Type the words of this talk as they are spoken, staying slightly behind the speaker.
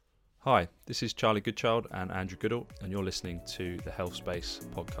Hi, this is Charlie Goodchild and Andrew Goodall, and you're listening to the Health Space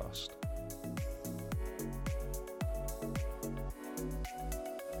podcast.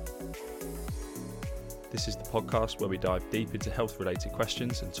 This is the podcast where we dive deep into health-related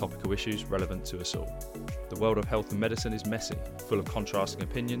questions and topical issues relevant to us all. The world of health and medicine is messy, full of contrasting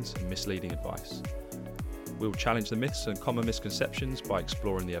opinions and misleading advice. We will challenge the myths and common misconceptions by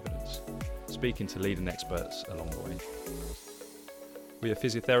exploring the evidence, speaking to leading experts along the way. We are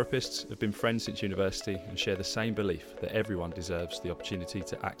physiotherapists, have been friends since university and share the same belief that everyone deserves the opportunity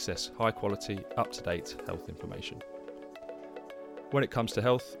to access high-quality, up-to-date health information. When it comes to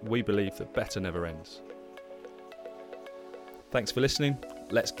health, we believe that better never ends. Thanks for listening.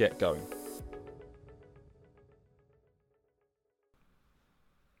 Let's get going.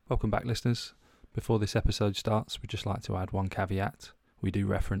 Welcome back, listeners. Before this episode starts, we'd just like to add one caveat. We do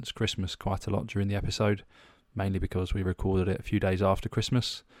reference Christmas quite a lot during the episode, mainly because we recorded it a few days after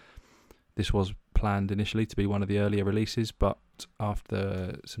Christmas. This was planned initially to be one of the earlier releases, but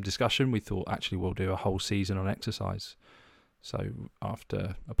after some discussion, we thought actually we'll do a whole season on exercise. So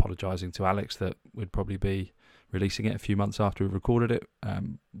after apologising to Alex that we'd probably be releasing it a few months after we recorded it,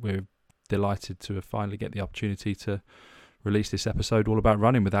 we're delighted to finally get the opportunity to release this episode all about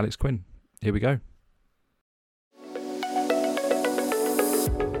running with Alex Quinn. Here we go.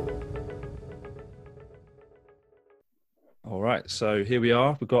 All right, so here we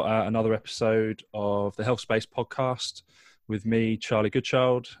are. We've got another episode of the Health Space podcast with me, Charlie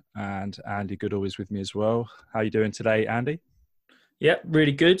Goodchild, and Andy Goodall is with me as well. How are you doing today, Andy? Yeah,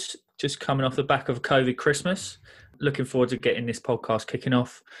 really good. Just coming off the back of COVID Christmas. Looking forward to getting this podcast kicking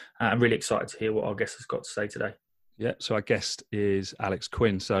off. I'm really excited to hear what our guest has got to say today. Yeah, so our guest is Alex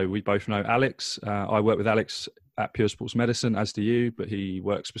Quinn. So we both know Alex. I work with Alex at Pure Sports Medicine, as do you, but he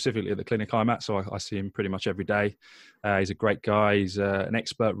works specifically at the clinic I'm at, so I see him pretty much every day. He's a great guy. He's an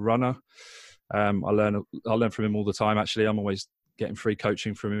expert runner. I learn from him all the time, actually. I'm always getting free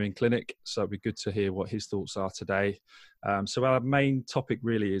coaching from him in clinic, so it'd be good to hear what his thoughts are today. So our main topic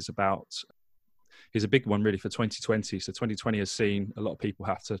really is a big one really for 2020. So 2020 has seen a lot of people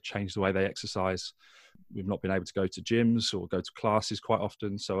have to change the way they exercise. We've not been able to go to gyms or go to classes quite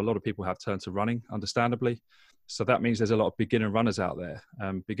often. So a lot of people have turned to running, understandably. So that means there's a lot of beginner runners out there.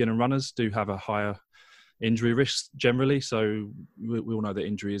 Beginner runners do have a higher injury risk generally. So we all know that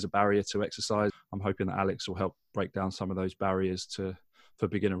injury is a barrier to exercise. I'm hoping that Alex will help break down some of those barriers for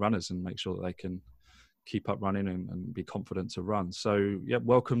beginner runners and make sure that they can keep up running and be confident to run. So yeah,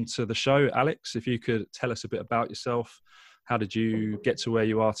 welcome to the show, Alex. If you could tell us a bit about yourself, how did you get to where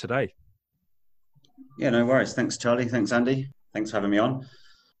you are today? Yeah, no worries. Thanks, Charlie. Thanks, Andy. Thanks for having me on.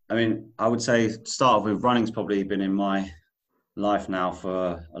 I mean, I would say start off with running's probably been in my life now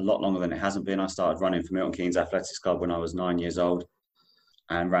for a lot longer than it hasn't been. I started running for Milton Keynes Athletics Club when I was 9 years old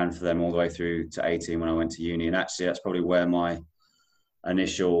and ran for them all the way through to 18 when I went to uni. And actually, that's probably where my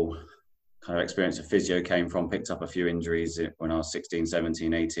initial kind of experience of physio came from. Picked up a few injuries when I was 16,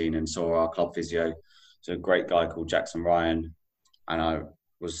 17, 18 and saw our club physio. So a great guy called Jackson Ryan. And I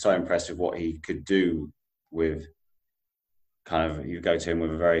was so impressed with what he could do with kind of, you go to him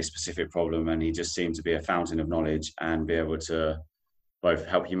with a very specific problem and he just seemed to be a fountain of knowledge and be able to both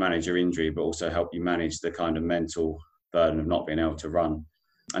help you manage your injury, but also help you manage the kind of mental burden of not being able to run.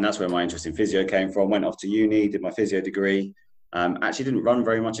 And that's where my interest in physio came from. Went off to uni, did my physio degree. Actually didn't run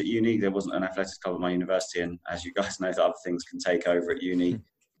very much at uni. There wasn't an athletics club at my university. And as you guys know, other things can take over at uni.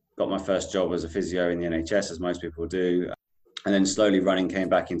 Got my first job as a physio in the NHS, as most people do. And then slowly running came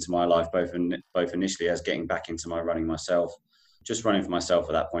back into my life, both initially as getting back into my running myself. Just running for myself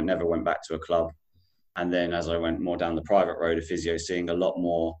at that point, never went back to a club. And then as I went more down the private road of physio, seeing a lot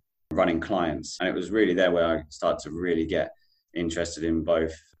more running clients. And it was really there where I started to really get interested in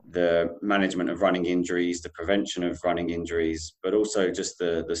both the management of running injuries, the prevention of running injuries, but also just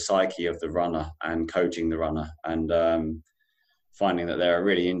the psyche of the runner and coaching the runner. And finding that they're a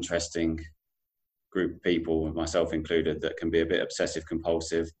really interesting group of people, myself included, that can be a bit obsessive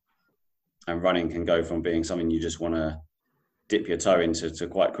compulsive. And running can go from being something you just want to dip your toe into to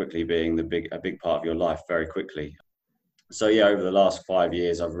quite quickly being a big part of your life very quickly. So yeah, over the last 5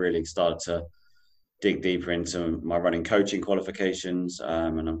 years, I've really started to dig deeper into my running coaching qualifications,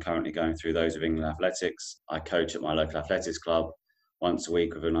 and I'm currently going through those with England Athletics. I coach at my local athletics club once a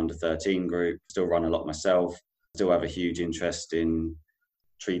week with an under 13 group, still run a lot myself, still have a huge interest in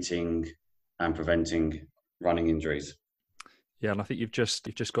treating and preventing running injuries. Yeah, and I think you've just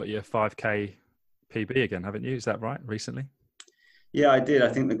got your 5K PB again, haven't you? Is that right, recently? Yeah, I did. I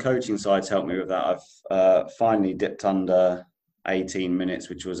think the coaching side's helped me with that. I've finally dipped under 18 minutes,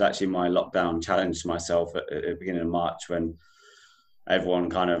 which was actually my lockdown challenge to myself at the beginning of March when everyone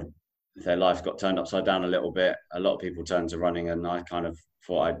kind of their life got turned upside down a little bit. A lot of people turned to running, and I kind of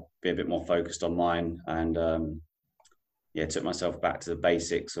thought I'd be a bit more focused on mine, and took myself back to the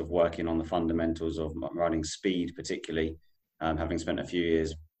basics of working on the fundamentals of running speed, particularly having spent a few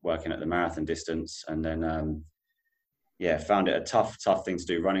years working at the marathon distance, and then found it a tough thing to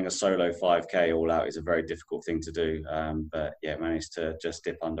do. Running a solo 5K all out is a very difficult thing to do, but managed to just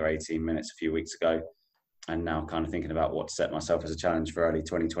dip under 18 minutes a few weeks ago, and now kind of thinking about what to set myself as a challenge for early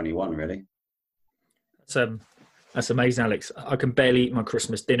 2021, really. That's amazing, Alex. I can barely eat my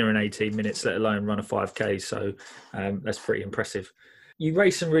Christmas dinner in 18 minutes, let alone run a 5K. So that's pretty impressive. You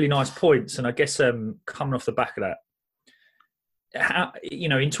raised some really nice points. And I guess coming off the back of that, in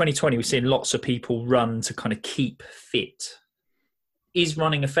 2020, we're seeing lots of people run to kind of keep fit. Is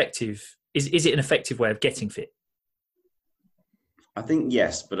running effective? Is it an effective way of getting fit? I think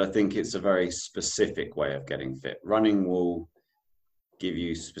yes, but I think it's a very specific way of getting fit. Running will give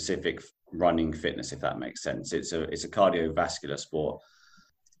you specific running fitness, if that makes sense. It's a cardiovascular sport,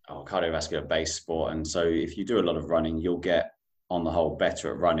 or cardiovascular based sport, and so if you do a lot of running, you'll get on the whole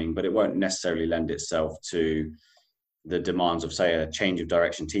better at running, but it won't necessarily lend itself to the demands of, say, a change of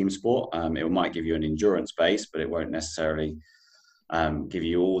direction team sport. It might give you an endurance base, but it won't necessarily give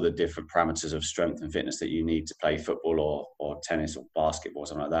you all the different parameters of strength and fitness that you need to play football or tennis or basketball or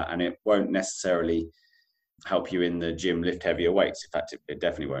something like that. And it won't necessarily help you in the gym lift heavier weights. In fact, it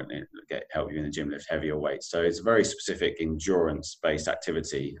definitely won't help you in the gym lift heavier weights. So it's a very specific endurance-based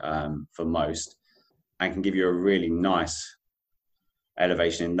activity for most, and can give you a really nice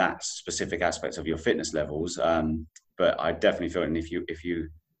elevation in that specific aspect of your fitness levels. But I definitely feel, and if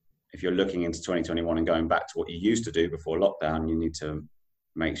you're looking into 2021 and going back to what you used to do before lockdown, you need to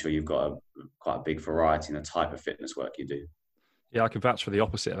make sure you've got quite a big variety in the type of fitness work you do. Yeah, I can vouch for the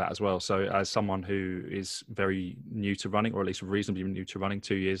opposite of that as well. So as someone who is very new to running, or at least reasonably new to running,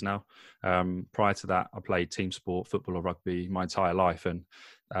 2 years now, prior to that, I played team sport, football or rugby my entire life. And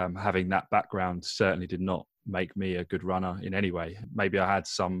having that background certainly did not make me a good runner in any way. Maybe I had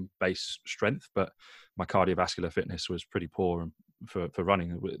some base strength, but my cardiovascular fitness was pretty poor for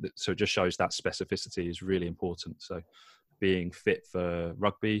running. So it just shows that specificity is really important. So being fit for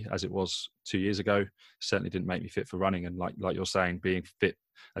rugby, as it was 2 years ago, certainly didn't make me fit for running. And like you're saying, being fit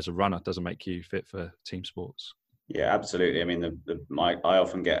as a runner doesn't make you fit for team sports. Yeah, absolutely. I mean, I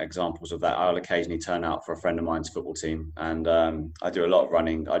often get examples of that. I'll occasionally turn out for a friend of mine's football team, and I do a lot of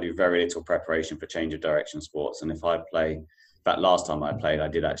running. I do very little preparation for change of direction sports. And if I play, in fact, last time I played, I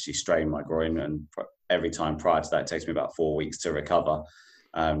did actually strain my groin, and every time prior to that, it takes me about 4 weeks to recover,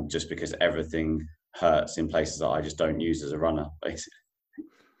 just because everything hurts in places that I just don't use as a runner, basically.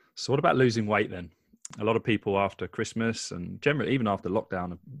 So what about losing weight then? A lot of people after Christmas, and generally even after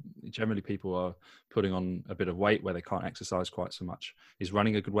lockdown, generally people are putting on a bit of weight where they can't exercise quite so much. Is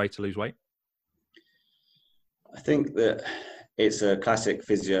running a good way to lose weight? I think that it's a classic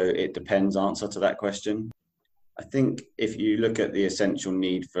physio, it depends answer to that question. I think if you look at the essential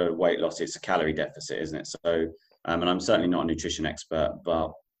need for weight loss, it's a calorie deficit, isn't it? So, and I'm certainly not a nutrition expert,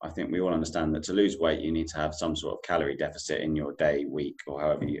 but I think we all understand that to lose weight, you need to have some sort of calorie deficit in your day, week, or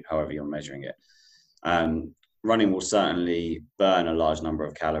however you're measuring it. Running will certainly burn a large number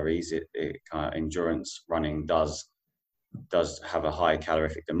of calories. Endurance running does have a high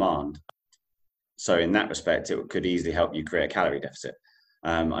calorific demand. So in that respect, it could easily help you create a calorie deficit.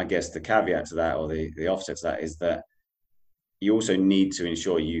 I guess the caveat to that, or the offset to that, is that you also need to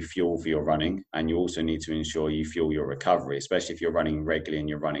ensure you fuel for your running, and you also need to ensure you fuel your recovery, especially if you're running regularly and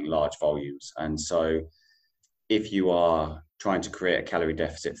you're running large volumes. And so if you are trying to create a calorie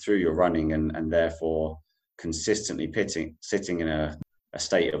deficit through your running and therefore consistently sitting in a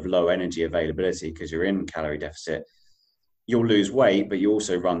state of low energy availability because you're in calorie deficit, you'll lose weight, but you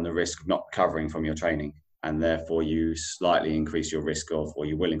also run the risk of not recovering from your training. And therefore you slightly increase your risk of, or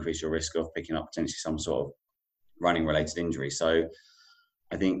you will increase your risk of picking up potentially some sort of running related injury. So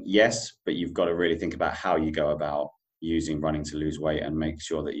I think yes, but you've got to really think about how you go about using running to lose weight, and make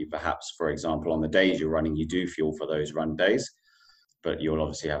sure that you perhaps, for example, on the days you're running, you do fuel for those run days, but you'll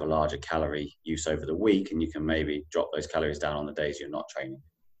obviously have a larger calorie use over the week, and you can maybe drop those calories down on the days you're not training.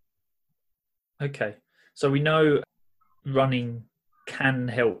 Okay. So we know running can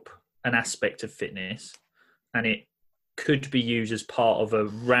help an aspect of fitness, and it could be used as part of a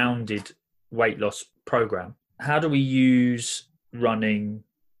rounded weight loss program. How do we use running?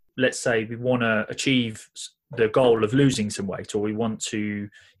 Let's say we want to achieve the goal of losing some weight, or we want to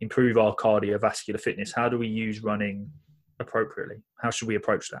improve our cardiovascular fitness. How do we use running appropriately? How should we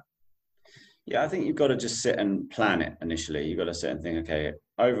approach that? Yeah, I think you've got to just sit and plan it initially. You've got to sit and think, okay,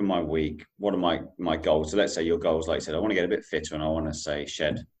 over my week, what are my goals? So let's say your goals, like I said, I want to get a bit fitter and I want to say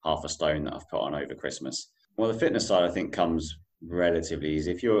shed half a stone that I've put on over Christmas. Well, the fitness side, I think, comes relatively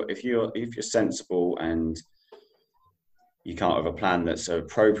easy. If you're sensible and you come up with a plan that's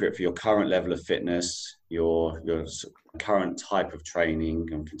appropriate for your current level of fitness, your current type of training,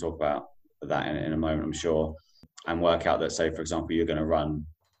 and we can talk about that in a moment, I'm sure, and work out that, say, for example, you're going to run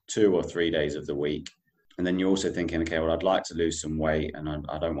 2 or 3 days of the week, and then you're also thinking, okay, well, I'd like to lose some weight, and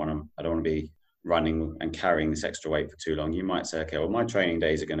I don't want to be running and carrying this extra weight for too long. You might say, okay, well, my training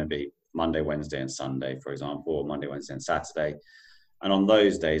days are going to be Monday, Wednesday, and Sunday, for example, or Monday, Wednesday, and Saturday. And on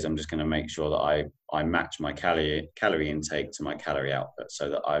those days, I'm just going to make sure that I match my calorie intake to my calorie output so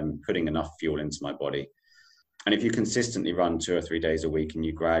that I'm putting enough fuel into my body. And if you consistently run 2 or 3 days a week and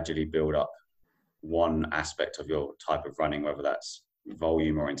you gradually build up one aspect of your type of running, whether that's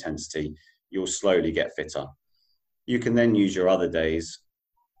volume or intensity, you'll slowly get fitter. You can then use your other days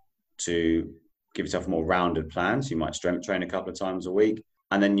to give yourself a more rounded plan. So you might strength train a couple of times a week.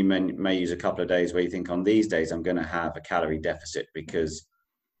 And then you may use a couple of days where you think, on these days, I'm going to have a calorie deficit because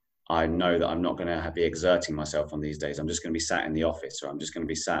I know that I'm not going to be exerting myself on these days. I'm just going to be sat in the office, or I'm just going to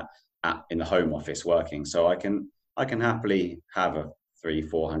be sat in the home office working. So I can happily have a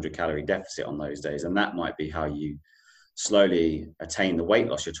 300-400 calorie deficit on those days. And that might be how you slowly attain the weight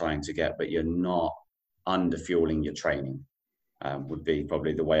loss you're trying to get, but you're not under fueling your training, would be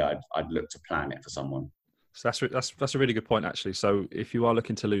probably the way I'd look to plan it for someone. So that's a really good point, actually. So if you are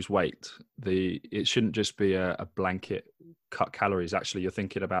looking to lose weight, it shouldn't just be a blanket cut calories. Actually, you're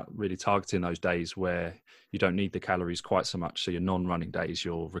thinking about really targeting those days where you don't need the calories quite so much. So your non-running days,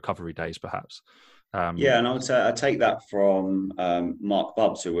 your recovery days, perhaps. Yeah, and I would say I take that from Mark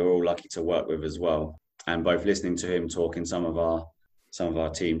Bubbs, who we're all lucky to work with as well, and both listening to him talk in some of our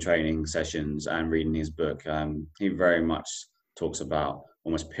team training sessions and reading his book. He very much talks about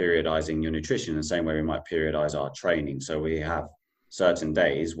almost periodizing your nutrition the same way we might periodize our training. So we have certain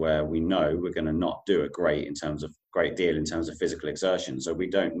days where we know we're going to not do a great deal in terms of physical exertion. So we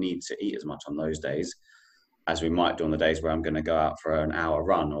don't need to eat as much on those days as we might do on the days where I'm going to go out for an hour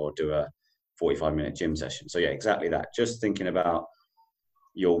run or do a 45-minute gym session. So yeah, exactly that. Just thinking about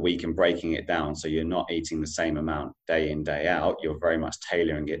your week and breaking it down so you're not eating the same amount day in, day out. You're very much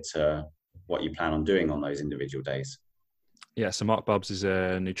tailoring it to what you plan on doing on those individual days. Yeah, so Mark Bubbs is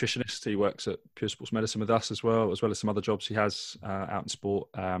a nutritionist. He works at Pure Sports Medicine with us as well as some other jobs he has out in sport.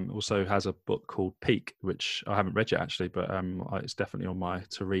 Also has a book called Peak, which I haven't read yet actually, but it's definitely on my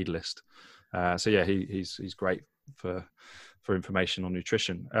to-read list. So yeah, he's great for information on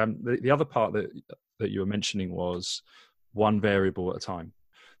nutrition. The other part that you were mentioning was one variable at a time.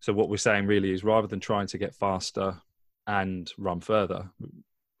 So what we're saying really is, rather than trying to get faster and run further,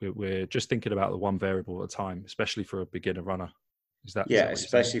 we're just thinking about the one variable at a time, especially for a beginner runner. Is that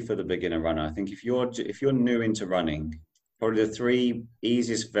especially for the beginner runner? I think if you're new into running, probably the 3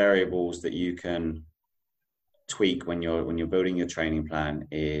 easiest variables that you can tweak when you're building your training plan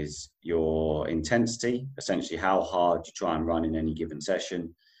is your intensity, essentially how hard you try and run in any given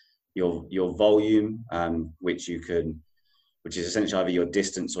session, your volume, which is essentially either your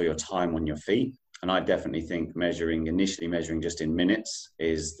distance or your time on your feet. And I definitely think initially measuring just in minutes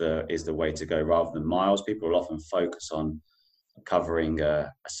is the way to go rather than miles. People will often focus on covering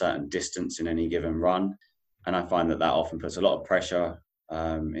a certain distance in any given run. And I find that often puts a lot of pressure,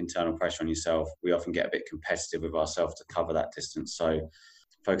 internal pressure on yourself. We often get a bit competitive with ourselves to cover that distance. So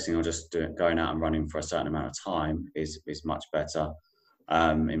focusing on just going out and running for a certain amount of time is much better,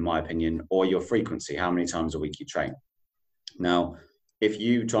 in my opinion. Or your frequency, how many times a week you train. Now, if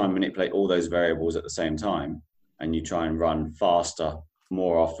you try and manipulate all those variables at the same time and you try and run faster,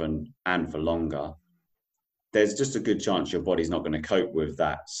 more often, and for longer, there's just a good chance your body's not going to cope with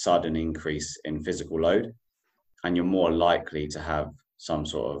that sudden increase in physical load. And you're more likely to have some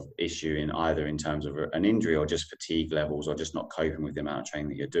sort of issue in terms of an injury or just fatigue levels or just not coping with the amount of training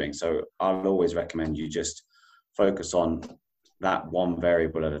that you're doing. So I'll always recommend you just focus on that one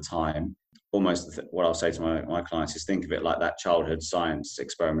variable at a time. Almost what I'll say to my clients is, think of it like that childhood science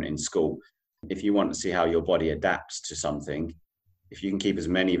experiment in school. If you want to see how your body adapts to something, if you can keep as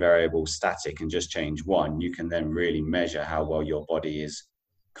many variables static and just change one, you can then really measure how well your body is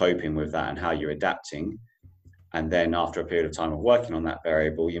coping with that and how you're adapting. And then after a period of time of working on that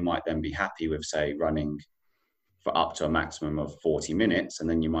variable, you might then be happy with, say, running for up to a maximum of 40 minutes. And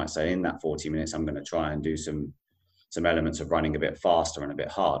then you might say, in that 40 minutes, I'm going to try and do some elements of running a bit faster and a bit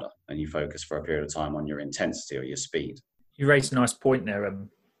harder, and you focus for a period of time on your intensity or your speed. You raised a nice point there. And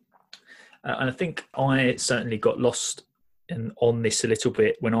I think I certainly got lost on this a little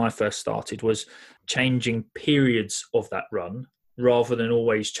bit when I first started was changing periods of that run rather than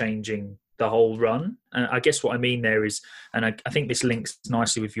always changing the whole run. And I guess what I mean there is, and I think this links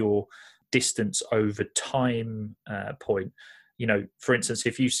nicely with your distance over time point. You know, for instance,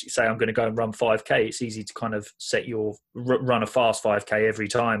 if you say I'm going to go and run 5K, it's easy to kind of set your run a fast 5K every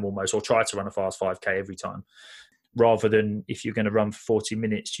time almost, or try to run a fast 5K every time, rather than if you're going to run for 40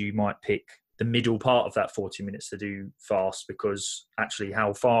 minutes, you might pick the middle part of that 40 minutes to do fast, because actually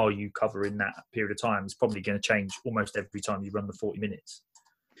how far you cover in that period of time is probably going to change almost every time you run the 40 minutes.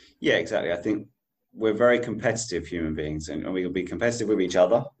 Yeah, exactly. I think we're very competitive human beings, and we'll be competitive with each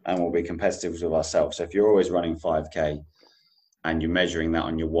other, and we'll be competitive with ourselves. So if you're always running 5K and you're measuring that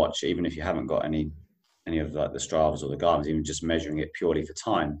on your watch, even if you haven't got any of like the Stravas or the Garmin's, even just measuring it purely for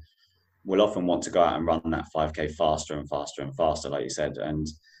time, we'll often want to go out and run that 5K faster and faster and faster, like you said. And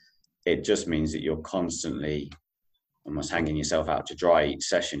it just means that you're constantly almost hanging yourself out to dry each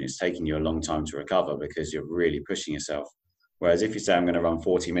session. It's taking you a long time to recover because you're really pushing yourself. Whereas if you say I'm going to run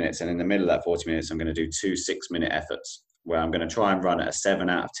 40 minutes and in the middle of that 40 minutes, I'm going to do 2 6-minute efforts where I'm going to try and run at a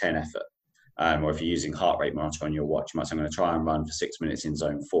 7 out of 10 effort. Or if you're using heart rate monitor on your watch, you might say I'm going to try and run for 6 minutes in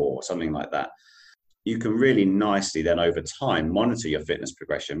zone 4 or something like that. You can really nicely then over time monitor your fitness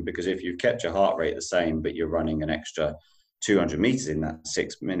progression, because if you've kept your heart rate the same, but you're running an extra 200 meters in that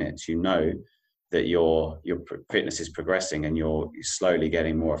 6 minutes, you know that your fitness is progressing and you're slowly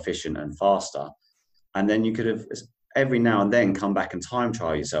getting more efficient and faster. And then you could have every now and then come back and time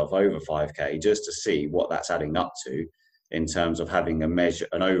trial yourself over 5K just to see what that's adding up to in terms of having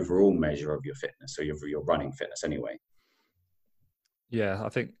an overall measure of your fitness, or your running fitness anyway. Yeah, I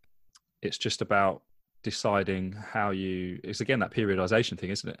think it's just about deciding how it's again that periodization thing,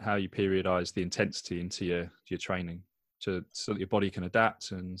 isn't it? How you periodize the intensity into your training so that your body can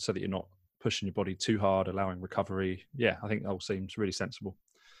adapt, and so that you're not pushing your body too hard, allowing recovery. Yeah, I think that all seems really sensible.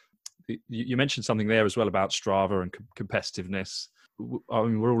 You mentioned something there as well about Strava and competitiveness. I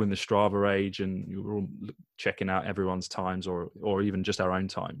mean, we're all in the Strava age, and we're all checking out everyone's times, or even just our own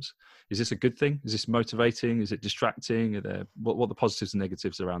times. Is this a good thing? Is this motivating? Is it distracting? What are the positives and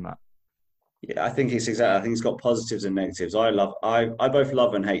negatives around that? Yeah, I think it's got positives and negatives. I both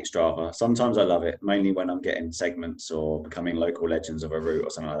love and hate Strava. Sometimes I love it, mainly when I'm getting segments or becoming local legends of a route or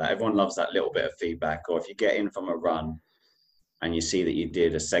something like that. Everyone loves that little bit of feedback. Or if you get in from a run and you see that you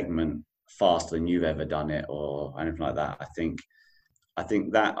did a segment faster than you've ever done it or anything like that, I think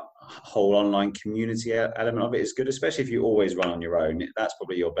that whole online community element of it is good, especially if you always run on your own. That's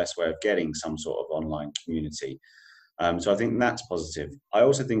probably your best way of getting some sort of online community. So I think that's positive. I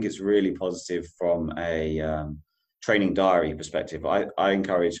also think it's really positive from a training diary perspective. I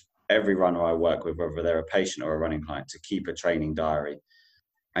encourage every runner I work with, whether they're a patient or a running client, to keep a training diary.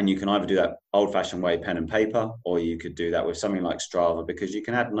 And you can either do that old-fashioned way, pen and paper, or you could do that with something like Strava, because you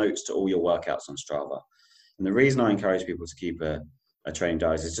can add notes to all your workouts on Strava. And the reason I encourage people to keep a training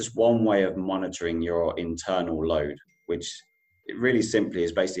diary is just one way of monitoring your internal load, which it really simply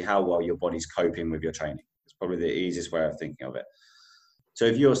is basically how well your body's coping with your training. It's probably the easiest way of thinking of it. So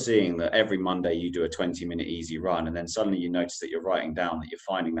if you're seeing that every Monday you do a 20-minute easy run, and then suddenly you notice that you're writing down that you're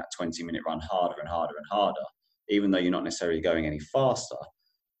finding that 20-minute run harder and harder and harder, even though you're not necessarily going any faster,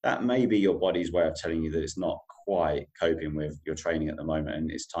 that may be your body's way of telling you that it's not quite coping with your training at the moment,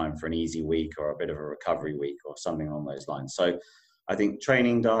 and it's time for an easy week or a bit of a recovery week or something along those lines. So I think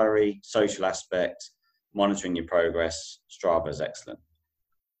training diary, social aspect, monitoring your progress, Strava is excellent.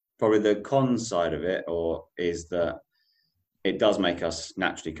 Probably the con side of it is that it does make us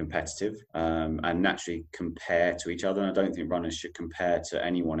naturally competitive and naturally compare to each other. And I don't think runners should compare to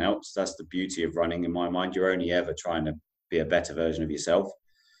anyone else. That's the beauty of running in my mind. You're only ever trying to be a better version of yourself.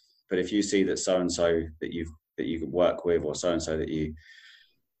 But if you see that so-and-so that you work with, or so-and-so that you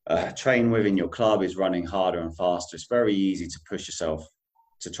train with in your club is running harder and faster, it's very easy to push yourself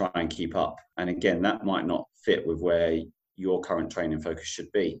to try and keep up. And again, that might not fit with where your current training focus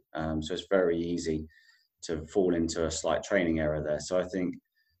should be. So it's very easy to fall into a slight training error there. So I think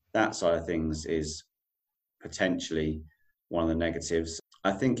that side of things is potentially one of the negatives.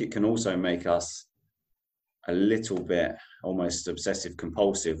 I think it can also make us a little bit almost obsessive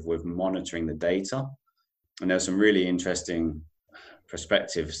compulsive with monitoring the data. And there's some really interesting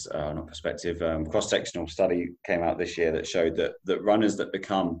cross-sectional study came out this year that showed that runners that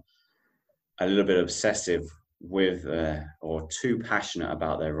become a little bit obsessive with or too passionate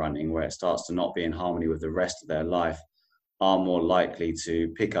about their running, where it starts to not be in harmony with the rest of their life, are more likely to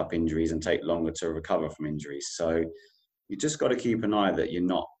pick up injuries and take longer to recover from injuries. So you just got to keep an eye that you're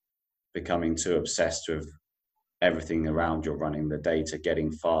not becoming too obsessed with everything around your running, the data,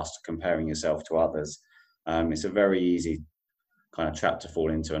 getting fast, comparing yourself to others. It's a very easy kind of trap to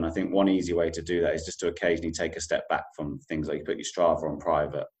fall into. And I think one easy way to do that is just to occasionally take a step back from things like you put your Strava on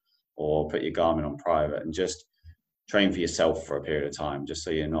private or put your Garmin on private and just train for yourself for a period of time, just so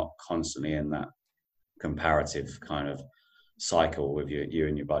you're not constantly in that comparative kind of cycle with you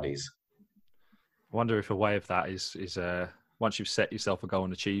and your buddies. I wonder if a way of that is once you've set yourself a goal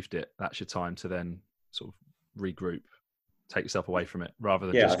and achieved it, that's your time to then sort of regroup, take yourself away from it, rather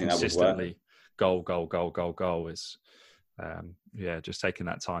than just consistently goal is just taking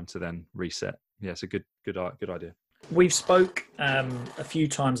that time to then reset. Yeah, it's a good idea. We've spoke a few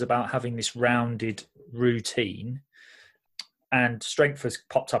times about having this rounded routine, and strength has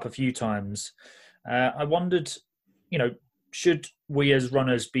popped up a few times. I wondered, should we as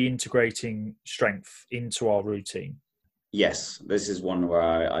runners be integrating strength into our routine? Yes, this is one where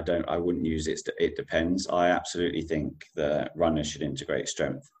I wouldn't use it. It depends. I absolutely think that runners should integrate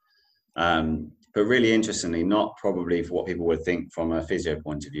strength. But really interestingly, not probably for what people would think from a physio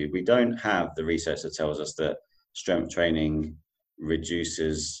point of view. We don't have the research that tells us that strength training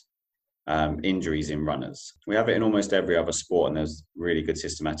reduces injuries in runners. We have it in almost every other sport, and there's really good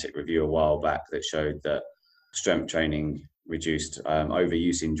systematic review a while back that showed that strength training reduced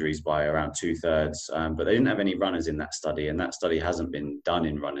overuse injuries by around 2/3, but they didn't have any runners in that study, and that study hasn't been done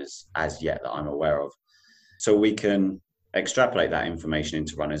in runners as yet that I'm aware of. So we can extrapolate that information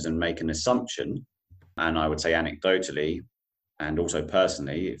into runners and make an assumption, and I would say anecdotally and also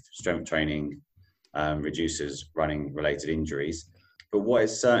personally, if strength training reduces running related injuries. But what it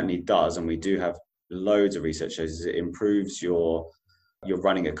certainly does, and we do have loads of research shows, is it improves your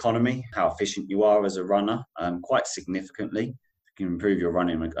running economy, how efficient you are as a runner, quite significantly. You can improve your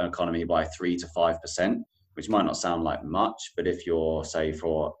running economy by 3 to 5%, which might not sound like much, but if you're, say,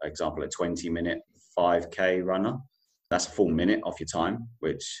 for example, a 20-minute 5K runner, that's a full minute off your time,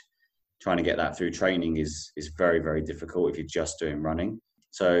 which trying to get that through training is very, very difficult if you're just doing running.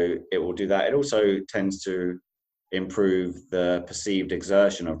 So it will do that. It also tends to improve the perceived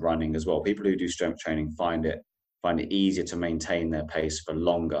exertion of running as well. People who do strength training find it easier to maintain their pace for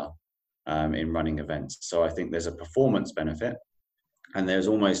longer in running events. So I think there's a performance benefit, and there's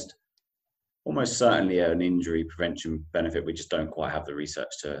almost certainly an injury prevention benefit. We just don't quite have the research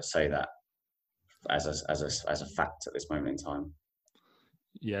to say that as a fact at this moment in time.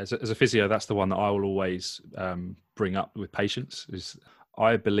 Yeah, as a physio, that's the one that I will always bring up with patients. Is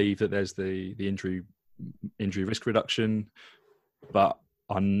I believe that there's the injury risk reduction, but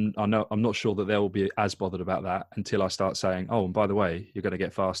I'm not sure that they'll be as bothered about that until I start saying, oh, and by the way, you're going to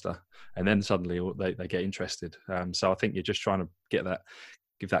get faster, and then suddenly they get interested. So I think you're just trying to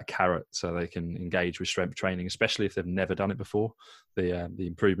give that carrot so they can engage with strength training, especially if they've never done it before. The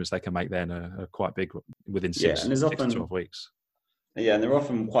improvements they can make then are quite big within 6 to 12 weeks. Yeah, and they're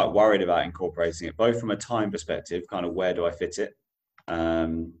often quite worried about incorporating it, both from a time perspective, kind of where do I fit it,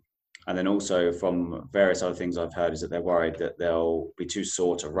 and then also from various other things I've heard is that they're worried that they'll be too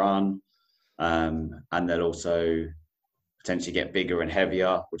sore to run, and they'll also potentially get bigger and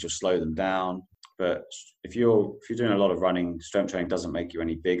heavier, which will slow them down. But if you're doing a lot of running, strength training doesn't make you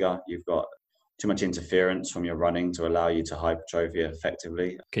any bigger. You've got too much interference from your running to allow you to hypertrophy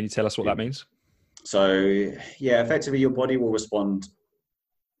effectively. Can you tell us what that means? So yeah, effectively your body will respond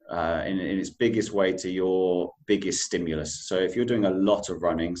in its biggest way to your biggest stimulus. So if you're doing a lot of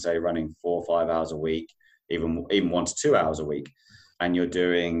running, say running 4 or 5 hours a week, even 1 to 2 hours a week, and you're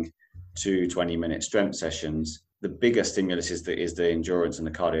doing 2 20-minute strength sessions, the bigger stimulus is the endurance and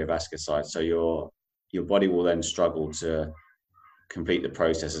the cardiovascular side. So your body will then struggle to complete the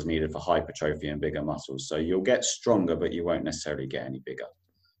processes needed for hypertrophy and bigger muscles. So you'll get stronger, but you won't necessarily get any bigger,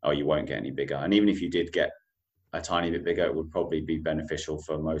 or you won't get any bigger. And even if you did get a tiny bit bigger, it would probably be beneficial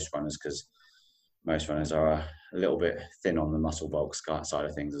for most runners, because most runners are a little bit thin on the muscle bulk side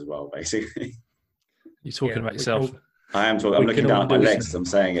of things as well, basically. You're talking about yourself. I am talking. I'm looking down at my legs as I'm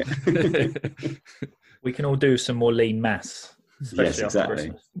saying it. We can all do some more lean mass. Yes,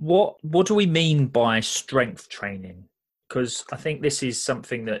 exactly. What do we mean by strength training? Because I think this is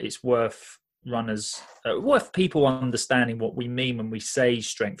something that it's worth people understanding what we mean when we say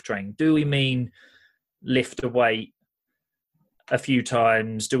strength training. Do we mean lift a weight a few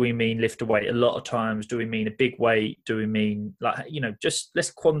times? Do we mean lift a weight a lot of times? Do we mean a big weight? Do we mean, just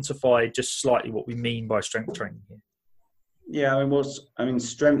let's quantify just slightly what we mean by strength training here. Yeah,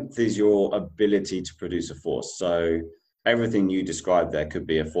 strength is your ability to produce a force. So everything you described there could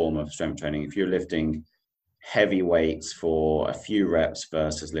be a form of strength training. If you're lifting heavy weights for a few reps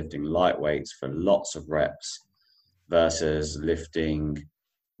versus lifting light weights for lots of reps versus lifting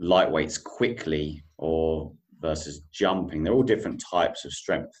light weights quickly or versus jumping, they're all different types of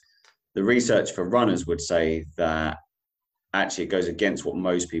strength. The research for runners would say that actually it goes against what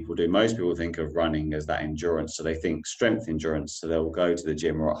most people do. Most people think of running as that endurance. So they think strength endurance. So they'll go to the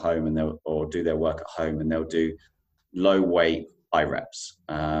gym or at home or do their work at home, and they'll do low weight high reps.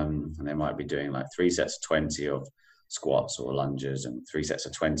 And they might be doing like 3 sets of 20 of squats or lunges and 3 sets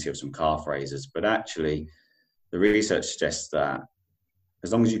of 20 of some calf raises. But actually the research suggests that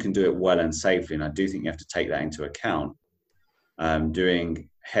as long as you can do it well and safely, and I do think you have to take that into account, doing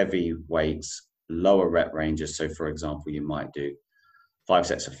heavy weights, lower rep ranges. So for example, you might do 5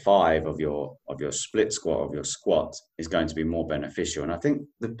 sets of 5 of your split squat, of your squat, is going to be more beneficial. And I think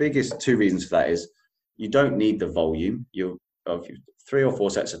the biggest 2 reasons for that is you don't need the volume. Of 3 or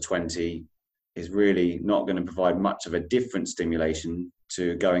 4 sets of 20 is really not going to provide much of a different stimulation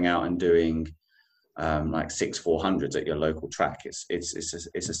to going out and doing like 6 400s at your local track. It's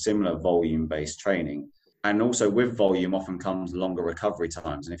a similar volume based training. And also with volume often comes longer recovery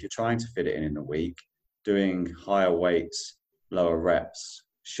times. And if you're trying to fit it in a week, doing higher weights, lower reps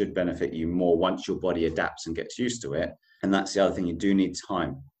should benefit you more once your body adapts and gets used to it. And that's the other thing, you do need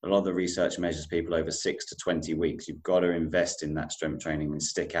time. A lot of the research measures people over 6 to 20 weeks. You've got to invest in that strength training and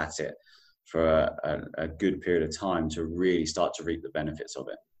stick at it for a good period of time to really start to reap the benefits of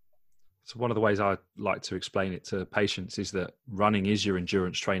it. So one of the ways I like to explain it to patients is that running is your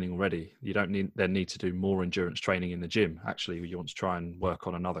endurance training already. You don't need to do more endurance training in the gym. Actually, you want to try and work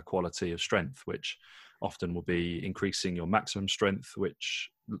on another quality of strength, which often will be increasing your maximum strength, which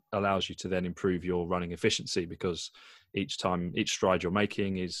allows you to then improve your running efficiency, because each stride you're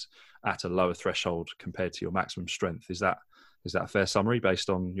making is at a lower threshold compared to your maximum strength. Is that a fair summary based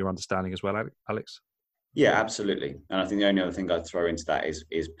on your understanding as well, Alex? Yeah, absolutely. And I think the only other thing I'd throw into that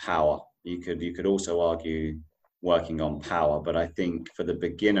is power. You could also argue working on power, but I think for the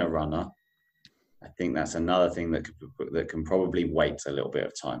beginner runner, I think that's another thing that can probably wait a little bit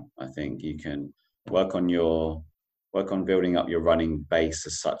of time. I think you can work on building up your running base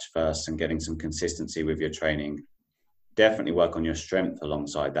as such first and getting some consistency with your training. Definitely work on your strength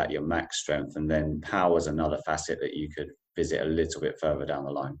alongside that, your max strength, and then power is another facet that you could visit a little bit further down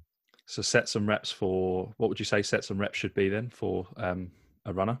the line. So sets and reps for, what would you say sets and reps should be then for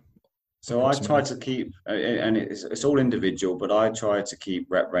a runner? So I try to keep, and it's all individual, but I try to keep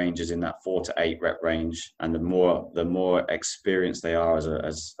rep ranges in that 4 to 8 rep range. And the more experienced they are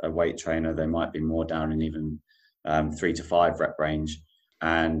as a weight trainer, they might be more down in even 3 to 5 rep range,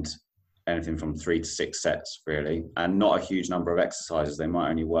 and anything from 3 to 6 sets really, and not a huge number of exercises. They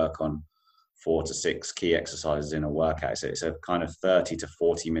might only work on 4 to 6 key exercises in a workout. So it's a kind of 30 to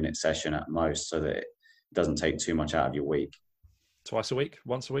 40 minute session at most, so that it doesn't take too much out of your week. Twice a week,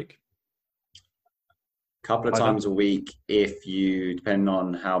 once a week? Couple of times a week, depending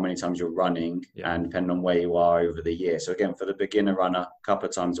on how many times you're running, and depending on where you are over the year. So again, for the beginner runner, a couple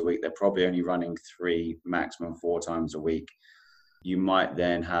of times a week, they're probably only running 3, maximum 4 times a week. You might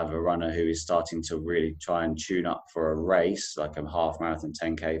then have a runner who is starting to really try and tune up for a race, like a half marathon,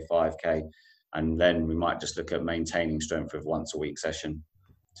 10K, 5K. And then we might just look at maintaining strength with once a week session.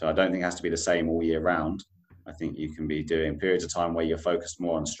 So I don't think it has to be the same all year round. I think you can be doing periods of time where you're focused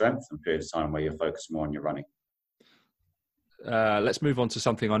more on strength and periods of time where you're focused more on your running. Let's move on to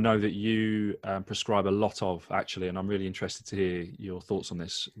something I know that you prescribe a lot of, actually, and I'm really interested to hear your thoughts on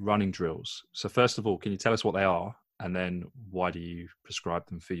this: running drills. So first of all, can you tell us what they are, and then why do you prescribe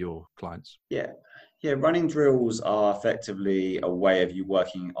them for your clients? Yeah, running drills are effectively a way of you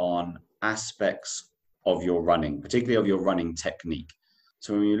working on aspects of your running, particularly of your running technique.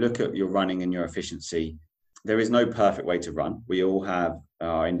 So when you look at your running and your efficiency, there is no perfect way to run. We all have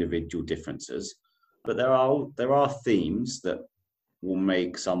our individual differences, but there are themes that will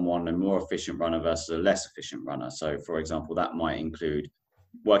make someone a more efficient runner versus a less efficient runner. So for example, that might include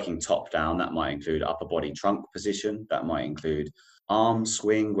working top down, that might include upper body trunk position, that might include arm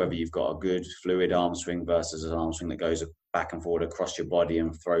swing, whether you've got a good fluid arm swing versus an arm swing that goes back and forward across your body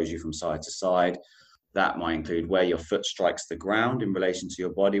and throws you from side to side. That might include where your foot strikes the ground in relation to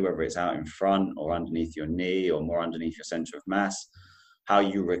your body, whether it's out in front or underneath your knee or more underneath your center of mass. How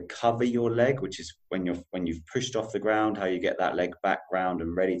you recover your leg, which is when you've pushed off the ground, how you get that leg back round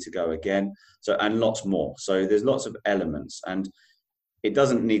and ready to go again. So, and lots more. So there's lots of elements, and it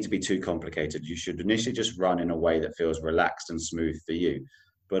doesn't need to be too complicated. You should initially just run in a way that feels relaxed and smooth for you.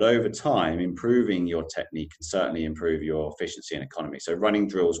 But over time, improving your technique can certainly improve your efficiency and economy. So running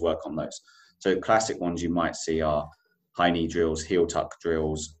drills work on those. So classic ones you might see are high knee drills, heel tuck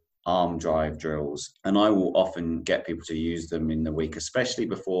drills, arm drive drills. And I will often get people to use them in the week, especially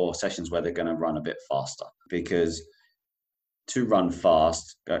before sessions where they're going to run a bit faster. Because to run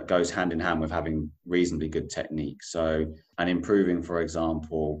fast goes hand in hand with having reasonably good technique. So, and improving, for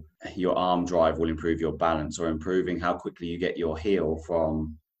example, your arm drive will improve your balance, or improving how quickly you get your heel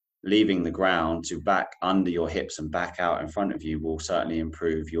from leaving the ground to back under your hips and back out in front of you will certainly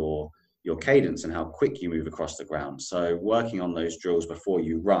improve your cadence and how quick you move across the ground. So working on those drills before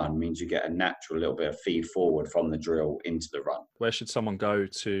you run means you get a natural little bit of feed forward from the drill into the run. Where should someone go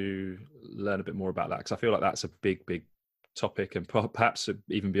to learn a bit more about that? Because I feel like that's a big topic, and perhaps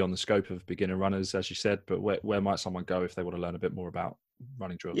even beyond the scope of beginner runners, as you said, but where might someone go if they want to learn a bit more about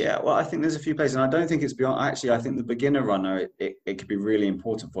running drills? Yeah, well, I think there's a few places, and I don't think it's beyond. Actually, I think the beginner runner, it could be really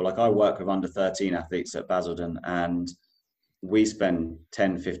important for. Like, I work with under 13 athletes at Basildon, and we spend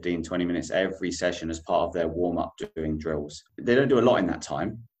 10, 15, 20 minutes every session as part of their warm-up doing drills. They don't do a lot in that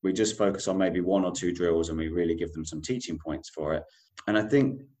time. We just focus on maybe 1 or 2 drills, and we really give them some teaching points for it. And I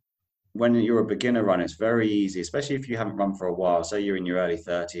think when you're a beginner runner, it's very easy, especially if you haven't run for a while. Say you're in your early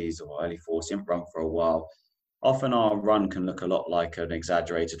 30s or early 40s, you haven't run for a while. Often our run can look a lot like an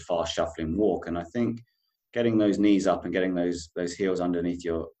exaggerated fast shuffling walk. And I think getting those knees up and getting those heels underneath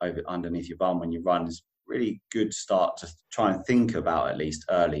your bum when you run is really good start to try and think about, at least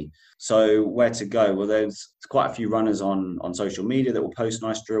early. So where to go? Well, there's quite a few runners on social media that will post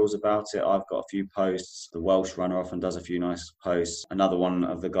nice drills about it. I've got a few posts. The Welsh runner often does a few nice posts. Another one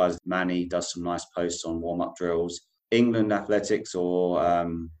of the guys, Manny, does some nice posts on warm-up drills. England Athletics or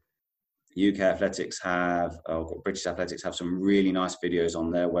UK Athletics British Athletics have some really nice videos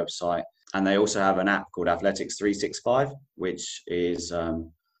on their website. And they also have an app called Athletics 365, which is I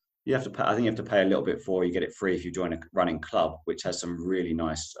think you have to pay a little bit for. You get it free if you join a running club, which has some really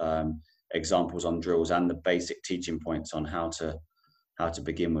nice examples on drills and the basic teaching points on how to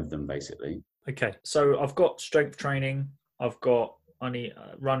begin with them, basically. Okay, so I've got strength training, I've got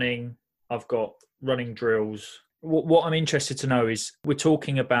running, I've got running drills. What I'm interested to know is, we're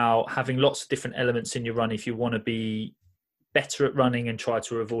talking about having lots of different elements in your run if you want to be better at running and try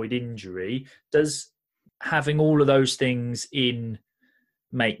to avoid injury. Does having all of those things in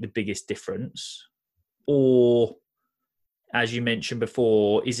make the biggest difference? Or, as you mentioned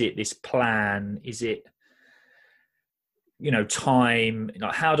before, is it this plan? Is it, time?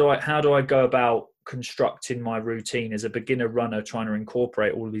 Like, how do I go about constructing my routine as a beginner runner, trying to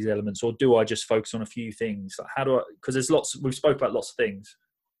incorporate all of these elements? Or do I just focus on a few things? Like, because we've spoke about lots of things.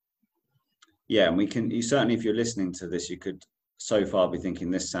 Yeah, and you certainly, if you're listening to this, you could so far be thinking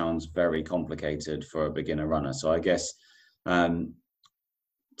this sounds very complicated for a beginner runner. So I guess,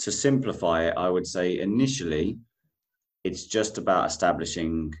 to simplify it, I would say initially it's just about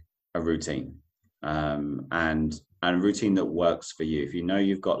establishing a routine, and a routine that works for you. If you know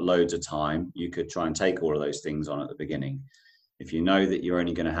you've got loads of time, you could try and take all of those things on at the beginning. If you know that you're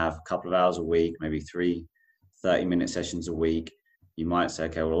only going to have a couple of hours a week, maybe 3 30-minute sessions a week, you might say,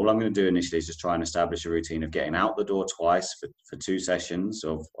 okay, well, all I'm going to do initially is just try and establish a routine of getting out the door twice for 2 sessions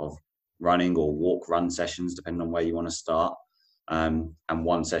of running or walk-run sessions, depending on where you want to start. And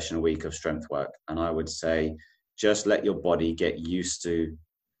 1 session a week of strength work. And I would say just let your body get used to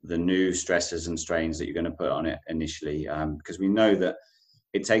the new stresses and strains that you're going to put on it initially, because we know that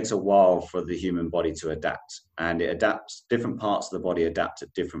it takes a while for the human body to adapt, and it adapts. Different parts of the body adapt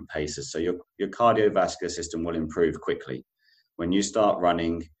at different paces. So your cardiovascular system will improve quickly. When you start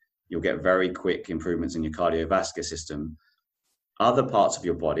running, you'll get very quick improvements in your cardiovascular system. Other parts of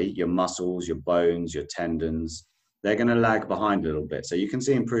your body, your muscles, your bones, your tendons, they're going to lag behind a little bit. So you can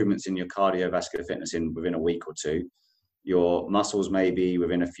see improvements in your cardiovascular fitness within a week or 2. Your muscles maybe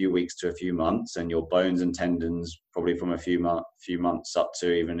within a few weeks to a few months, and your bones and tendons probably from a few months up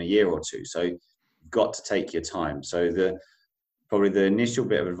to even a year or 2. So you've got to take your time. So probably the initial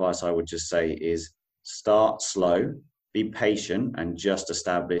bit of advice I would just say is start slow, be patient, and just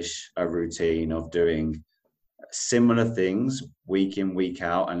establish a routine of doing similar things week in, week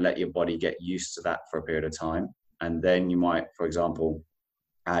out, and let your body get used to that for a period of time. And then you might, for example,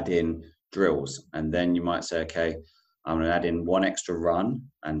 add in drills. And then you might say, okay, I'm going to add in 1 extra run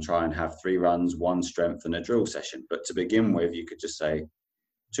and try and have 3 runs, 1 strength and a drill session. But to begin with, you could just say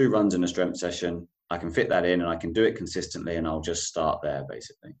 2 runs and a strength session. I can fit that in and I can do it consistently, and I'll just start there,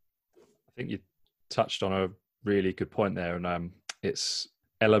 basically. I think you touched on a really good point there. And it's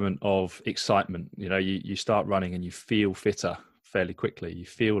element of excitement. You start running and you feel fitter fairly quickly. You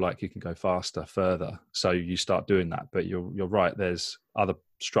feel like you can go faster, further, so you start doing that. But you're right. There's other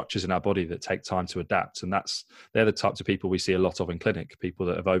structures in our body that take time to adapt, and they're the types of people we see a lot of in clinic. People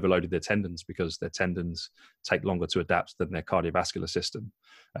that have overloaded their tendons because their tendons take longer to adapt than their cardiovascular system,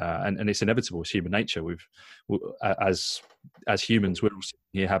 and it's inevitable. It's human nature. As humans, we're all sitting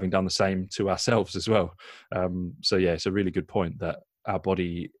here having done the same to ourselves as well. So yeah, it's a really good point that our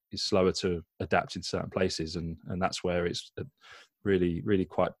body is slower to adapt in certain places, and that's where it's really, really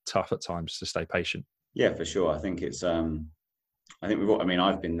quite tough at times to stay patient. Yeah, for sure. I think it's I think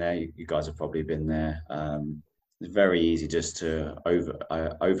I've been there. You guys have probably been there. It's very easy just to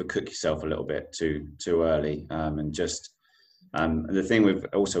overcook yourself a little bit too early, and just the thing with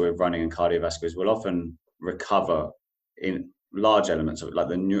running and cardiovascular is we'll often recover in large elements of it, like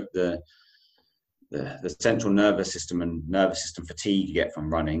the central nervous system and nervous system fatigue you get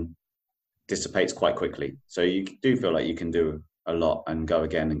from running dissipates quite quickly. So you do feel like you can do a lot and go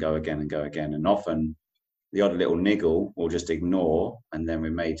again and go again and go again. And often the odd little niggle we'll just ignore, and then we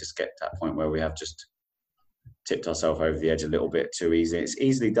may just get to that point where we have just tipped ourselves over the edge a little bit too easy. It's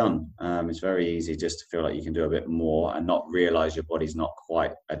easily done. It's very easy just to feel like you can do a bit more and not realize your body's not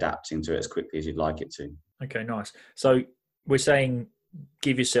quite adapting to it as quickly as you'd like it to. Okay, nice. So we're saying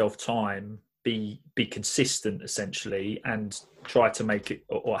give yourself time, be consistent essentially, and try to make it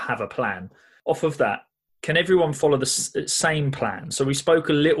or have a plan. Off of that, can everyone follow the same plan? So we spoke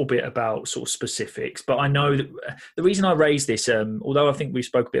a little bit about sort of specifics, but I know that the reason I raised this, although I think we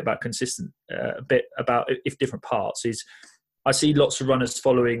spoke a bit about consistent, a bit about if different parts, is I see lots of runners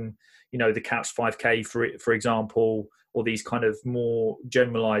following, the Couch 5K for example, or these kind of more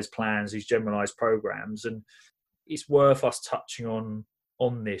generalized plans, these generalized programs, and it's worth us touching on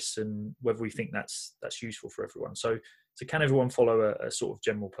this and whether we think that's useful for everyone. So can everyone follow a sort of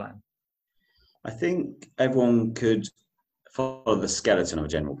general plan? I think everyone could follow the skeleton of a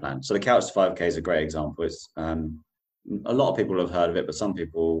general plan. So the Couch to 5K is a great example. It's a lot of people have heard of it, but some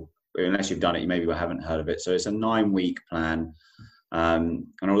people, unless you've done it, you maybe haven't heard of it. So it's a 9-week plan. And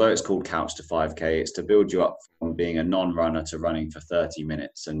although it's called Couch to 5K, it's to build you up from being a non-runner to running for 30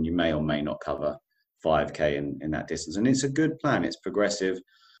 minutes. And you may or may not cover 5K in that distance. And it's a good plan. It's progressive,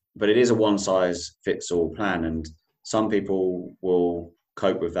 but it is a one-size-fits-all plan. And some people will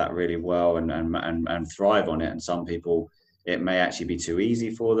cope with that really well and thrive on it. And some people, it may actually be too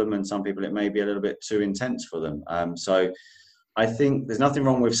easy for them. And some people, it may be a little bit too intense for them. So I think there's nothing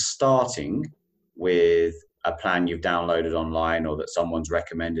wrong with starting with a plan you've downloaded online or that someone's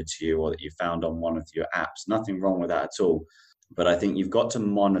recommended to you or that you found on one of your apps. Nothing wrong with that at all. But I think you've got to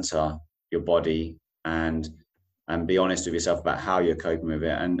monitor your body and be honest with yourself about how you're coping with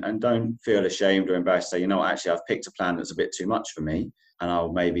it, and don't feel ashamed or embarrassed to say, actually I've picked a plan that's a bit too much for me, and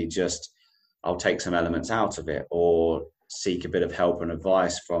I'll take some elements out of it, or seek a bit of help and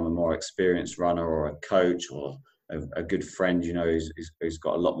advice from a more experienced runner or a coach or a good friend, who's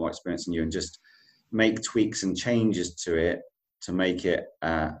got a lot more experience than you, and just make tweaks and changes to it to make it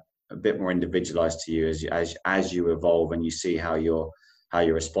a bit more individualized to you as you evolve and you see how you're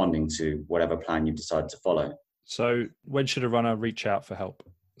responding to whatever plan you decide to follow. So when should a runner reach out for help?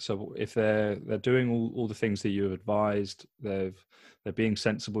 So if they're doing all the things that you advised, they're being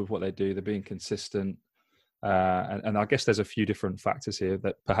sensible with what they do, they're being consistent, and I guess there's a few different factors here,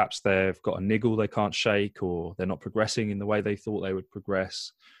 that perhaps they've got a niggle they can't shake, or they're not progressing in the way they thought they would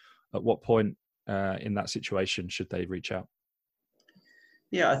progress. At what point in that situation should they reach out?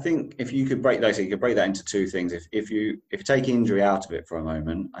 Yeah, I think if you could break that into two things. If you take injury out of it for a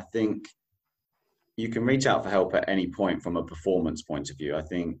moment, I think you can reach out for help at any point from a performance point of view. I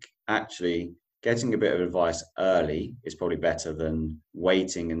think actually getting a bit of advice early is probably better than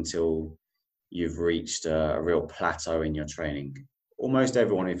waiting until you've reached a real plateau in your training. Almost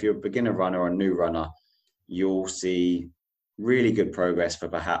everyone, if you're a beginner runner or a new runner, you'll see really good progress for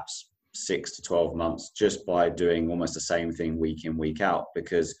perhaps 6 to 12 months just by doing almost the same thing week in, week out,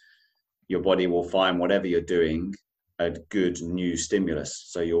 because your body will find whatever you're doing a good new stimulus.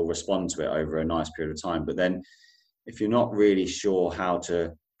 So you'll respond to it over a nice period of time. But then if you're not really sure how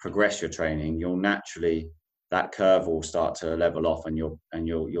to progress your training, that curve will start to level off and you'll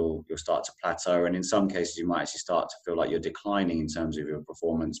start to plateau. And in some cases, you might actually start to feel like you're declining in terms of your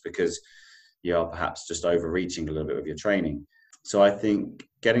performance because you're perhaps just overreaching a little bit with your training. So I think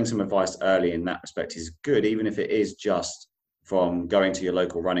getting some advice early in that respect is good, even if it is just from going to your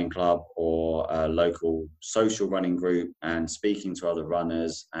local running club or a local social running group and speaking to other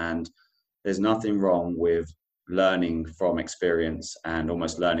runners. And there's nothing wrong with learning from experience and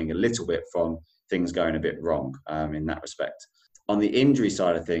almost learning a little bit from things going a bit wrong in that respect. On the injury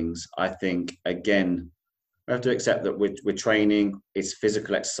side of things, I think, again, we have to accept that we're training. It's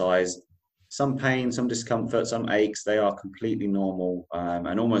physical exercise. Some pain, some discomfort, some aches, they are completely normal.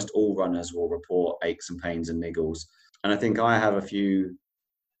 And almost all runners will report aches and pains and niggles. And I think I have a few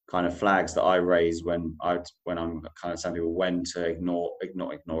kind of flags that I raise when I'm kind of telling people when to ignore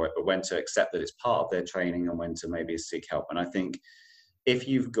it, but when to accept that it's part of their training and when to maybe seek help. And I think if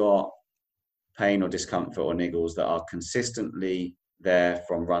you've got pain or discomfort or niggles that are consistently there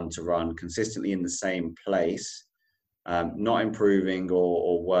from run to run, consistently in the same place, not improving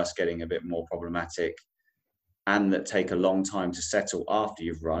or worse, getting a bit more problematic, and that take a long time to settle after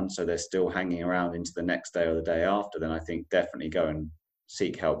you've run, so they're still hanging around into the next day or the day after, then I think definitely go and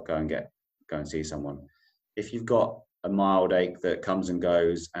seek help, go and see someone. If you've got a mild ache that comes and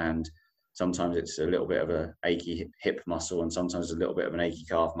goes, and sometimes it's a little bit of a achy hip muscle and sometimes a little bit of an achy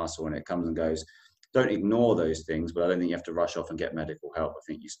calf muscle and it comes and goes, don't ignore those things, but I don't think you have to rush off and get medical help. I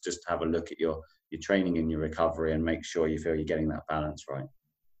think you just have a look at your training and your recovery and make sure you feel you're getting that balance right.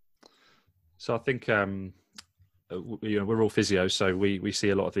 So I think we're all physios, so we see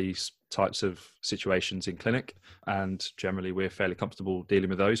a lot of these types of situations in clinic, and generally we're fairly comfortable dealing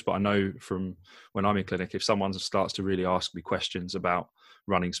with those. But I know from when I'm in clinic, if someone starts to really ask me questions about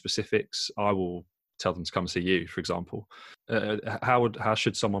running specifics, I will tell them to come see you, for example. How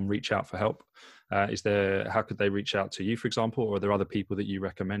should someone reach out for help? How could they reach out to you, for example, or are there other people that you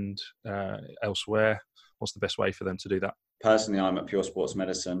recommend elsewhere? What's the best way for them to do that? Personally, I'm at Pure Sports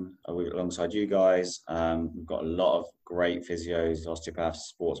Medicine alongside you guys. We've got a lot of great physios, osteopaths,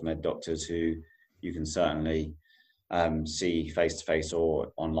 sports med doctors who you can certainly see face-to-face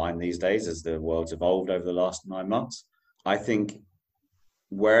or online these days as the world's evolved over the last 9 months. I think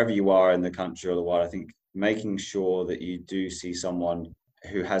wherever you are in the country or the world, I think making sure that you do see someone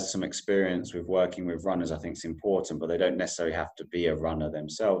who has some experience with working with runners, I think is important, but they don't necessarily have to be a runner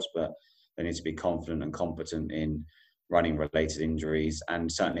themselves, but they need to be confident and competent in running related injuries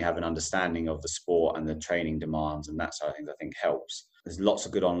and certainly have an understanding of the sport and the training demands. And that side of things I think helps. There's lots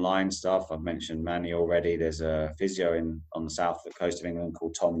of good online stuff. I've mentioned Manny already. There's a physio on the south coast of England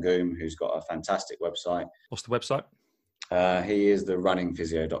called Tom Goom, who's got a fantastic website. What's the website? He is the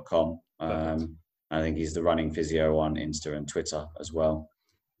runningphysio.com. I think he's the running physio on Insta and Twitter as well.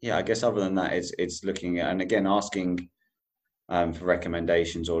 Yeah, I guess other than that, it's looking at, and again, asking for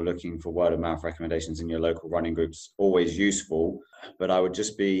recommendations or looking for word of mouth recommendations in your local running groups, always useful. But I would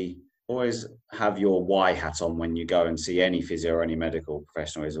just always have your why hat on when you go and see any physio or any medical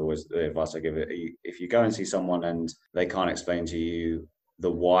professional is always the advice I give it. If you go and see someone and they can't explain to you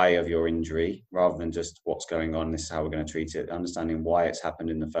the why of your injury, rather than just what's going on, this is how we're going to treat it, understanding why it's happened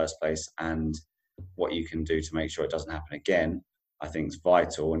in the first place and what you can do to make sure it doesn't happen again, I think is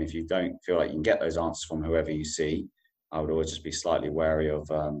vital. And if you don't feel like you can get those answers from whoever you see, I would always just be slightly wary of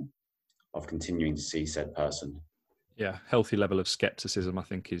continuing to see said person. Yeah, healthy level of skepticism, I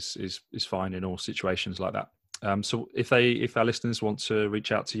think, is fine in all situations like that. So if our listeners want to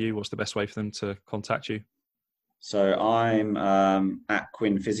reach out to you, what's the best way for them to contact you? So I'm at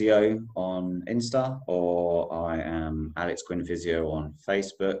Quinn Physio on Insta, or I am Alex Quinn Physio on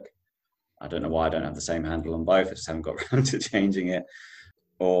Facebook. I don't know why I don't have the same handle on both. I just haven't got around to changing it.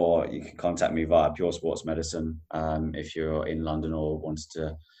 Or you can contact me via Pure Sports Medicine if you're in London or wanted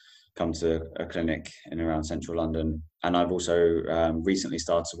to come to a clinic in around central London. And I've also recently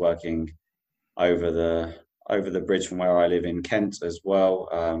started working over the bridge from where I live in Kent as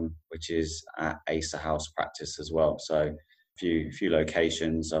well, which is at Acer House Practice as well. So a few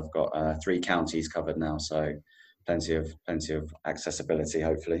locations. I've got 3 counties covered now, so plenty of accessibility,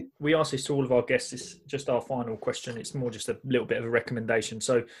 hopefully. We ask this to all of our guests. It's just our final question. It's more just a little bit of a recommendation.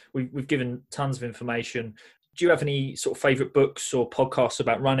 So we've given tons of information. Do you have any sort of favourite books or podcasts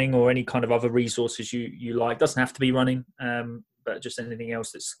about running, or any kind of other resources you like? Doesn't have to be running, but just anything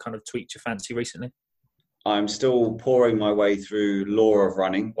else that's kind of tweaked your fancy recently? I'm still pouring my way through Law of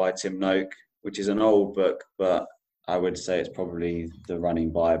Running by Tim Noak, which is an old book, but I would say it's probably the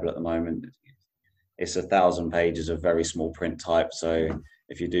running Bible at the moment. It's 1,000 pages of very small print type, so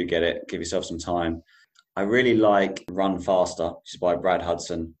if you do get it, give yourself some time. I really like Run Faster, which is by Brad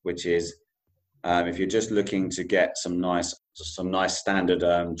Hudson, which is if you're just looking to get some nice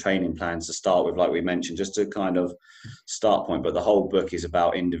standard training plans to start with, like we mentioned, just to kind of start point. But the whole book is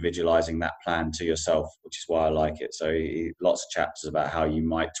about individualizing that plan to yourself, which is why I like it. So lots of chapters about how you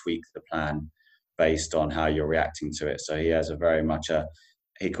might tweak the plan based on how you're reacting to it. So he has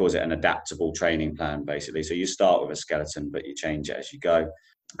he calls it an adaptable training plan, basically. So you start with a skeleton, but you change it as you go.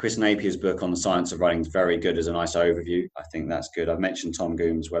 Chris Napier's book on the science of running is very good as a nice overview. I think that's good. I've mentioned Tom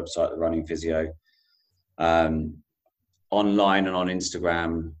Goom's website, The Running Physio. Online and on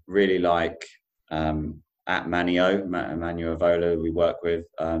Instagram, really like at Emmanuel Vola, we work with.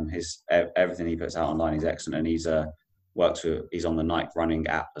 Everything he puts out online is excellent, and he's on the Nike running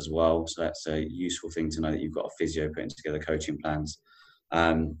app as well. So that's a useful thing to know, that you've got a physio putting together coaching plans.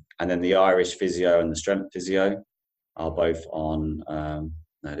 And then the Irish physio and the strength physio are both on,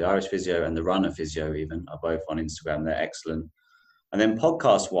 the Irish physio and the runner physio even are both on Instagram. They're excellent. And then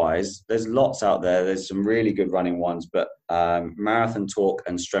podcast wise, there's lots out there. There's some really good running ones, but Marathon Talk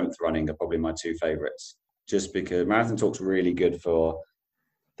and Strength Running are probably my two favorites, just because Marathon Talk's really good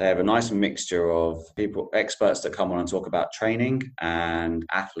they have a nice mixture of experts that come on and talk about training, and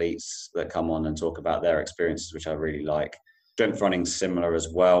athletes that come on and talk about their experiences, which I really like. Strength running's similar as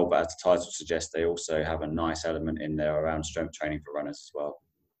well, but as the title suggests, they also have a nice element in there around strength training for runners as well.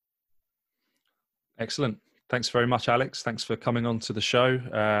 Excellent. Thanks very much, Alex. Thanks for coming on to the show.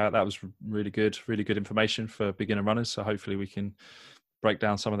 That was really good information for beginner runners. So hopefully we can break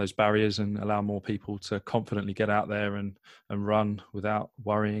down some of those barriers and allow more people to confidently get out there and run without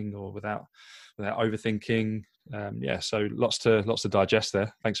worrying or without overthinking. So lots to digest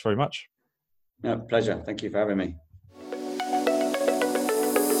there. Thanks very much. Yeah, pleasure. Thank you for having me.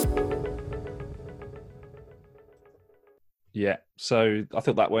 Yeah, so I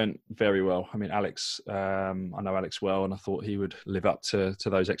thought that went very well. I mean, Alex, I know Alex well, and I thought he would live up to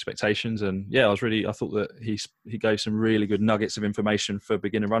those expectations. And yeah, I thought that he gave some really good nuggets of information for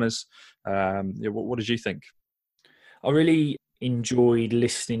beginner runners. What did you think? I really enjoyed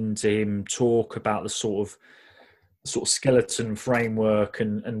listening to him talk about the sort of skeleton framework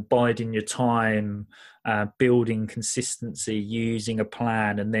and biding your time, building consistency, using a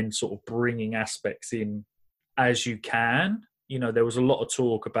plan, and then sort of bringing aspects in as you can. There was a lot of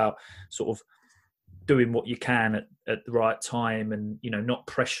talk about sort of doing what you can at the right time, and not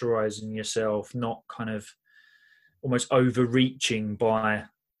pressurizing yourself, not kind of almost overreaching by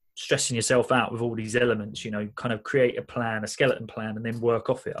stressing yourself out with all these elements. Kind of create a plan, a skeleton plan, and then work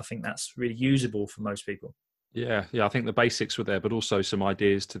off it. I think that's really usable for most people. Yeah, I think the basics were there, but also some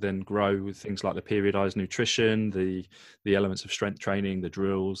ideas to then grow with things like the periodized nutrition, the elements of strength training, the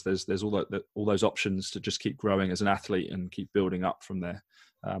drills. There's all those options to just keep growing as an athlete and keep building up from there.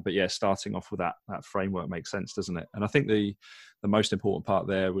 But yeah, starting off with that framework makes sense, doesn't it? And I think the most important part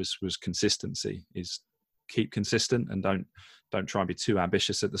there was consistency. Is keep consistent and don't try and be too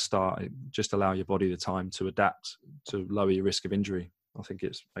ambitious at the start. Just allow your body the time to adapt to lower your risk of injury. I think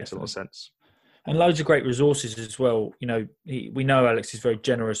it makes a lot of sense. And loads of great resources as well. We know Alex is very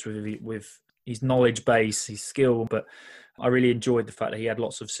generous with his knowledge base, his skill, but I really enjoyed the fact that he had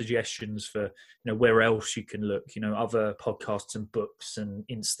lots of suggestions for, where else you can look, other podcasts and books and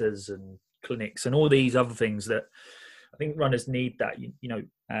Instas and clinics and all these other things that I think runners need. That,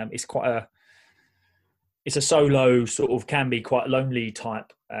 it's a solo sort of, can be quite lonely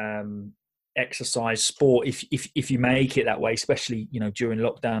type exercise sport if you make it that way, especially during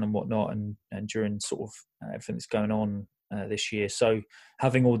lockdown and whatnot, and during sort of everything that's going on this year. So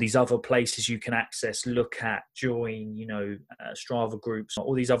having all these other places you can access, look at, join, Strava groups,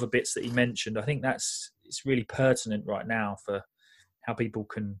 all these other bits that he mentioned, I think it's really pertinent right now for how people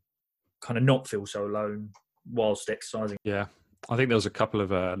can kind of not feel so alone whilst exercising. Yeah, I think there was a couple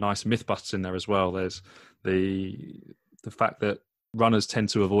of nice myth busts in there as well. There's the fact that runners tend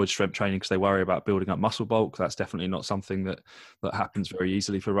to avoid strength training because they worry about building up muscle bulk. That's definitely not something that happens very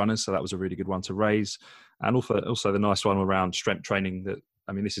easily for runners. So that was a really good one to raise. And also the nice one around strength training,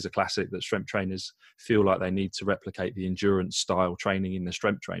 this is a classic, that strength trainers feel like they need to replicate the endurance style training in the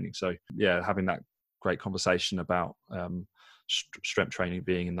strength training. So yeah, having that great conversation about strength training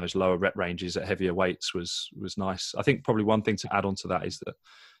being in those lower rep ranges at heavier weights was nice. I think probably one thing to add on to that is that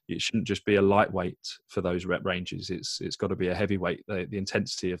it shouldn't just be a lightweight for those rep ranges. It's got to be a heavyweight. The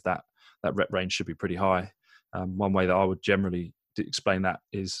intensity of that rep range should be pretty high. One way that I would generally explain that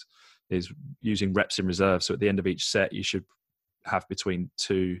is using reps in reserve. So at the end of each set, you should have between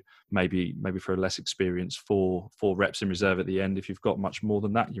 2, maybe for a less experienced, 4 reps in reserve at the end. If you've got much more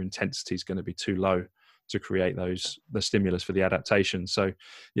than that, your intensity is going to be too low to create the stimulus for the adaptation. So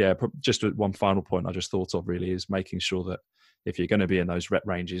yeah, just one final point I just thought of really is making sure that if you're going to be in those rep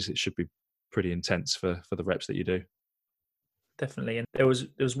ranges, it should be pretty intense for the reps that you do. Definitely. And there was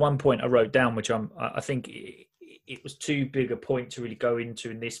one point I wrote down, which I think it was too big a point to really go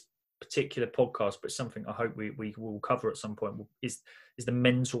into in this particular podcast, but something I hope we will cover at some point is the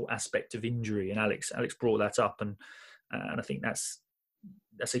mental aspect of injury. And Alex brought that up, and I think that's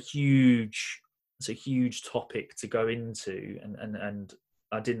a huge topic to go into, and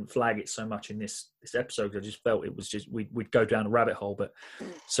I didn't flag it so much in this episode. I just felt it was just we'd go down a rabbit hole, but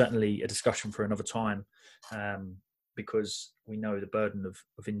certainly a discussion for another time, because we know the burden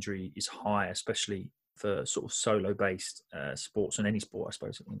of injury is high, especially for sort of solo-based sports, and any sport, I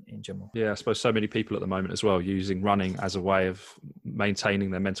suppose, in general. Yeah, I suppose so many people at the moment as well using running as a way of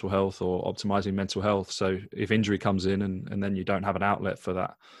maintaining their mental health or optimizing mental health. So if injury comes in and then you don't have an outlet for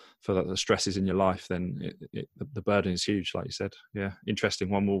that, the stresses in your life, then the burden is huge, like you said. Yeah, interesting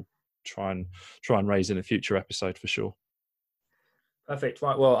one. We'll try and raise in a future episode for sure. Perfect.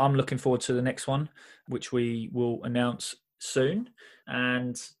 Right. Well, I'm looking forward to the next one, which we will announce soon.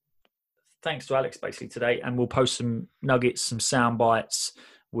 And thanks to Alex basically today, and we'll post some nuggets, some sound bites.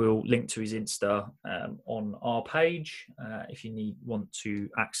 We'll link to his Insta on our page. If you want to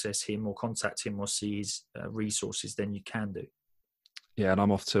access him or contact him or see his resources, then you can do. Yeah, and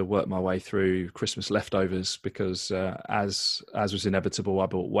I'm off to work my way through Christmas leftovers because as was inevitable, I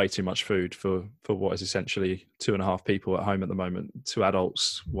bought way too much food for what is essentially 2.5 people at home at the moment, 2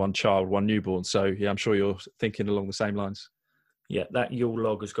 adults, 1 child, 1 newborn. So yeah, I'm sure you're thinking along the same lines. Yeah, that Yule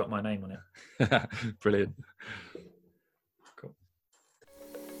log has got my name on it. Brilliant. Cool.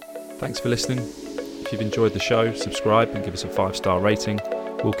 Thanks for listening. If you've enjoyed the show, subscribe and give us a 5-star rating.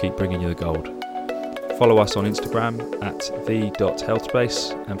 We'll keep bringing you the gold. Follow us on Instagram at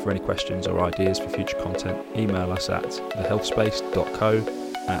the.healthspace, and for any questions or ideas for future content, email us at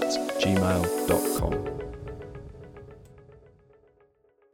thehealthspace.co@gmail.com.